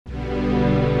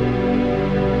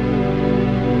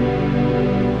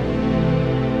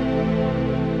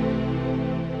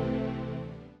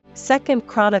2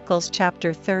 Chronicles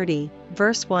chapter 30,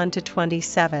 verse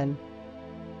 1-27.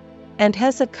 And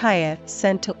Hezekiah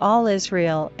sent to all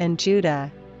Israel and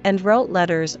Judah, and wrote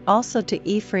letters also to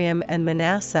Ephraim and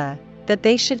Manasseh, that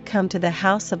they should come to the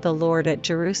house of the Lord at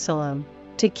Jerusalem,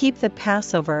 to keep the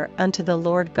Passover unto the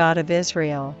Lord God of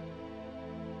Israel.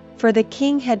 For the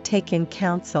king had taken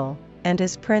counsel, and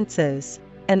his princes,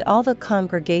 and all the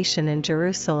congregation in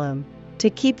Jerusalem, to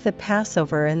keep the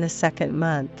Passover in the 2nd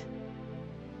month.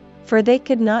 For they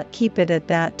could not keep it at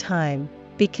that time,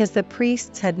 because the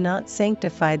priests had not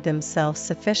sanctified themselves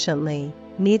sufficiently,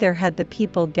 neither had the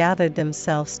people gathered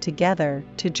themselves together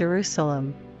to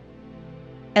Jerusalem.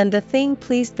 And the thing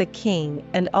pleased the king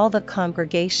and all the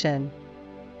congregation.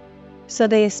 So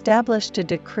they established a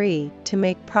decree to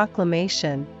make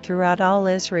proclamation throughout all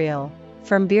Israel,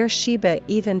 from Beersheba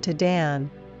even to Dan,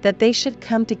 that they should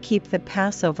come to keep the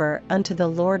Passover unto the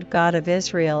Lord God of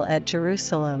Israel at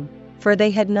Jerusalem, for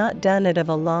they had not done it of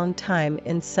a long time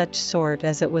in such sort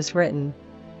as it was written.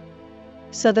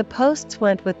 So the posts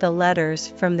went with the letters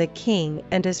from the king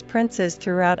and his princes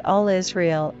throughout all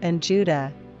Israel and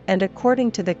Judah, and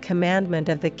according to the commandment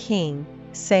of the king,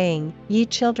 saying, Ye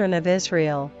children of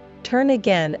Israel, turn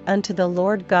again unto the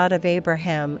Lord God of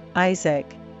Abraham, Isaac,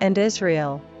 and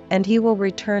Israel, and he will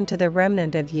return to the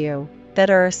remnant of you,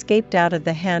 that are escaped out of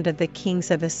the hand of the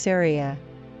kings of Assyria.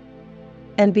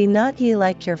 And be not ye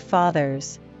like your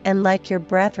fathers, and like your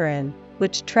brethren,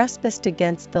 which trespassed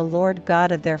against the Lord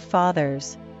God of their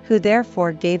fathers, who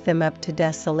therefore gave them up to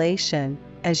desolation,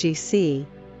 as ye see.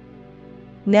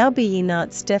 Now be ye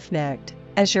not stiffnecked,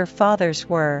 as your fathers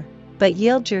were, but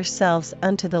yield yourselves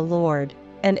unto the Lord,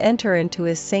 and enter into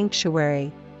his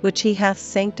sanctuary, which he hath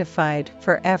sanctified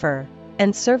for ever,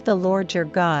 and serve the Lord your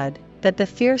God, that the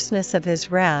fierceness of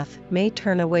his wrath may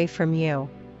turn away from you.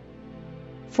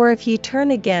 For if ye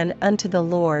turn again unto the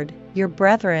Lord, your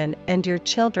brethren and your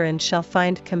children shall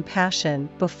find compassion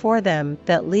before them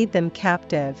that lead them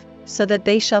captive, so that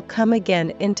they shall come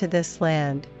again into this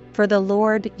land. For the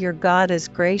Lord your God is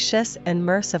gracious and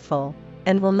merciful,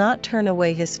 and will not turn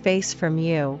away his face from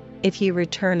you, if ye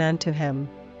return unto him.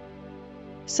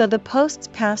 So the posts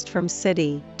passed from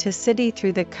city to city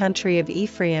through the country of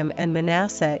Ephraim and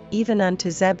Manasseh even unto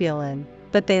Zebulun,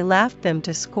 but they laughed them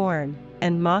to scorn,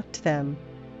 and mocked them.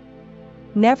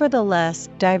 Nevertheless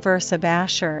divers of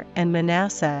Asher and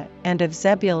Manasseh and of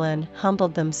Zebulun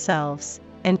humbled themselves,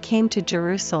 and came to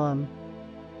Jerusalem.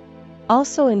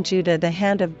 Also in Judah the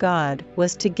hand of God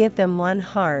was to give them one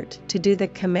heart to do the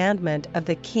commandment of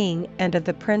the king and of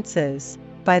the princes,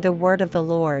 by the word of the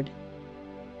Lord.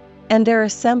 And there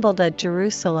assembled at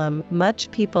Jerusalem much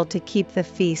people to keep the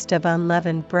feast of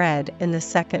unleavened bread in the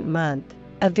 2nd month,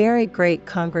 a very great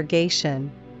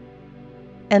congregation.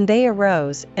 And they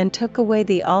arose and took away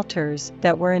the altars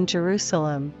that were in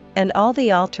Jerusalem, and all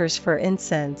the altars for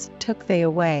incense took they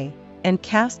away, and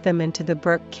cast them into the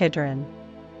brook Kidron.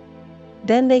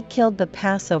 Then they killed the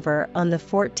Passover on the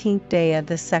 14th day of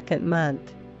the 2nd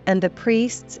month, and the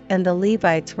priests and the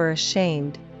Levites were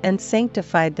ashamed, and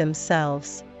sanctified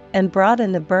themselves, and brought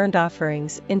in the burnt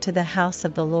offerings into the house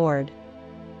of the Lord.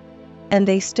 And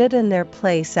they stood in their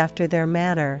place after their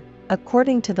manner,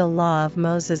 according to the law of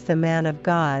Moses the man of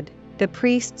God. The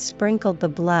priests sprinkled the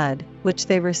blood, which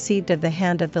they received of the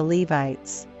hand of the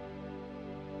Levites.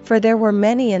 For there were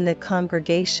many in the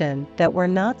congregation that were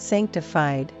not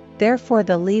sanctified, therefore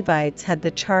the Levites had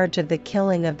the charge of the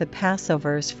killing of the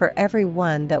Passovers for every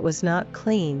one that was not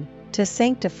clean, to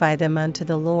sanctify them unto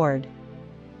the Lord.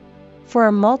 For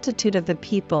a multitude of the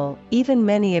people, even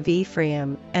many of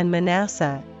Ephraim, and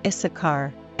Manasseh,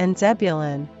 Issachar, and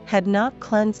Zebulun, had not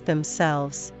cleansed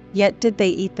themselves, yet did they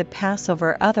eat the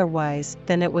Passover otherwise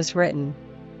than it was written.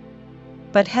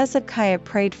 But Hezekiah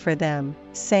prayed for them,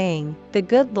 saying, The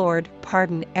good Lord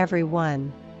pardon every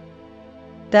one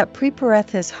that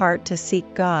prepareth his heart to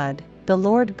seek God, the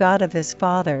Lord God of his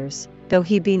fathers, though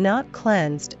he be not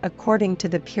cleansed according to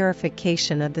the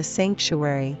purification of the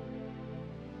sanctuary.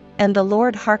 And the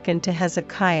Lord hearkened to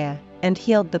Hezekiah, and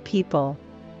healed the people.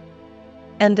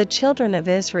 And the children of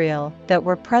Israel that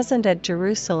were present at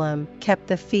Jerusalem kept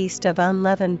the feast of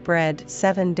unleavened bread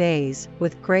 7 days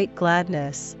with great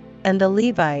gladness, and the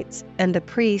Levites and the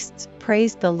priests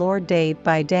praised the Lord day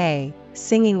by day,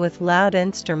 singing with loud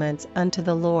instruments unto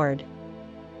the Lord.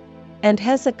 And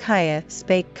Hezekiah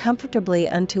spake comfortably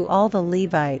unto all the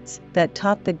Levites that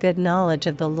taught the good knowledge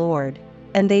of the Lord,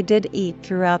 and they did eat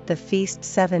throughout the feast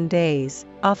 7 days,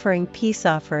 offering peace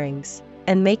offerings,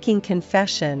 and making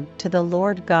confession to the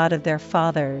Lord God of their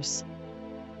fathers.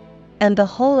 And the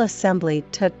whole assembly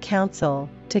took counsel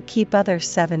to keep other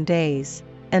 7 days,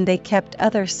 and they kept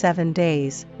other 7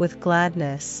 days with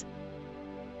gladness.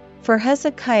 For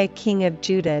Hezekiah king of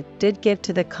Judah did give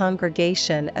to the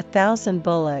congregation 1,000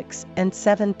 bullocks and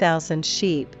 7,000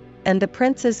 sheep, and the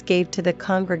princes gave to the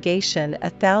congregation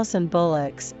 1,000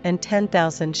 bullocks and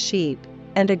 10,000 sheep,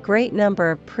 and a great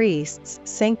number of priests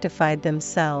sanctified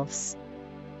themselves.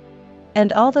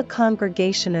 And all the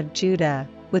congregation of Judah,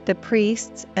 with the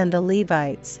priests and the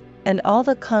Levites, and all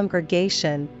the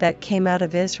congregation that came out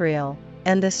of Israel,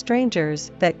 and the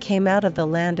strangers that came out of the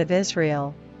land of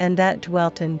Israel, and that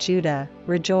dwelt in Judah,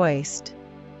 rejoiced.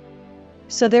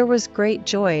 So there was great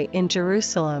joy in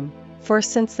Jerusalem, for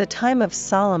since the time of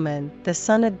Solomon the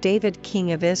son of David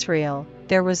king of Israel,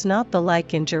 there was not the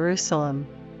like in Jerusalem.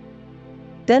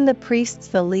 Then the priests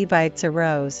the Levites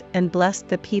arose and blessed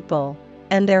the people,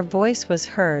 and their voice was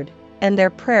heard, and their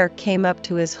prayer came up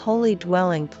to his holy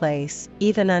dwelling place,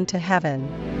 even unto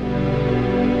heaven.